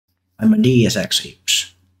I'm a DSX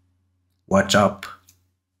Hips. What's up?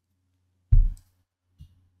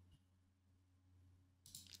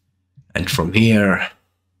 And from here,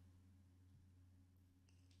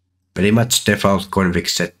 pretty much default config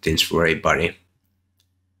settings for everybody.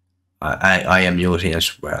 I am using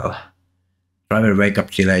as well. Driver wake up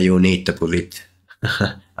delay, you need to put it.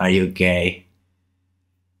 Are you gay?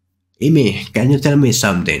 Imi, can you tell me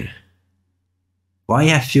something? Why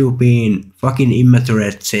have you been fucking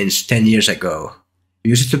immature since 10 years ago?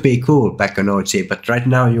 You used to be cool back on OG, but right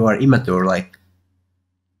now you are immature, like...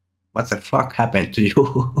 What the fuck happened to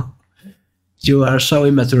you? You are so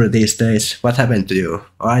immature these days. What happened to you?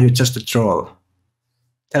 Or are you just a troll?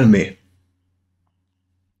 Tell me.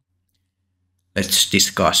 Let's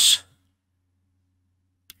discuss.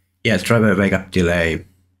 Yeah, driver wake up delay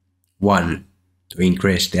 1 to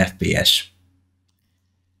increase the FPS.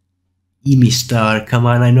 Imistar, come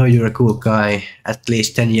on, I know you're a cool guy, at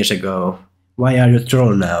least 10 years ago. Why are you a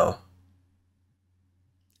troll now?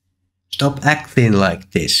 Stop acting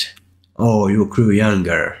like this. Oh, you grew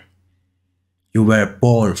younger. You were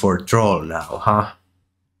born for a troll now, huh?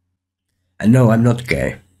 And no, I'm not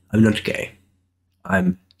gay. I'm not gay.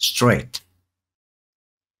 I'm straight.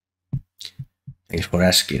 Thanks for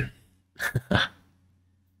asking.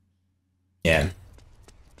 Yeah.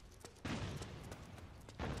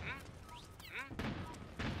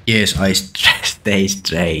 Yes, I stay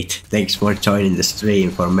straight. Thanks for joining the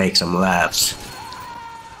stream for make some laughs.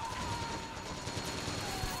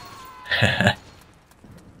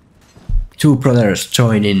 Two brothers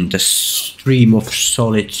joining the stream of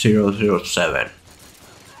Solid007.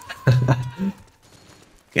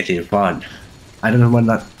 Getting fun. I don't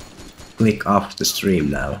wanna click off the stream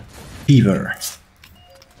now. Fever.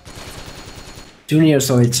 Junior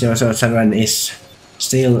Solid007 is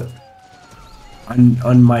still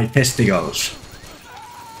on my testicles.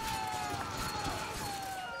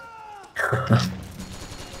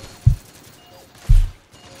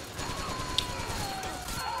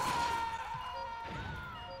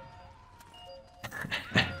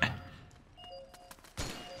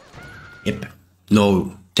 Yep.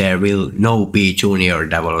 No, there will no be Junior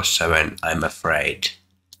 007, I'm afraid.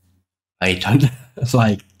 I don't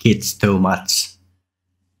like kids too much.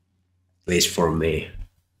 At least for me.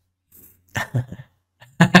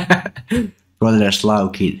 Brothers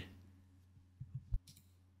Laukin.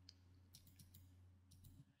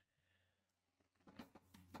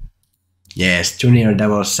 Yes, Junior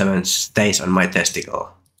 007 stays on my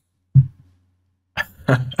testicle.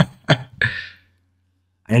 I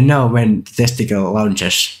don't know when the testicle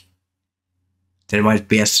launches. There might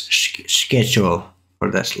be a schedule for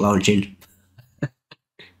this launching.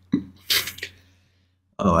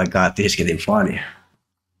 Oh my god, this is getting funny.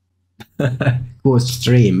 Cool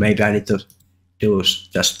stream, maybe I need to do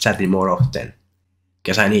just chatting more often.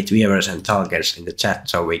 Because I need viewers and talkers in the chat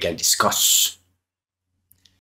so we can discuss.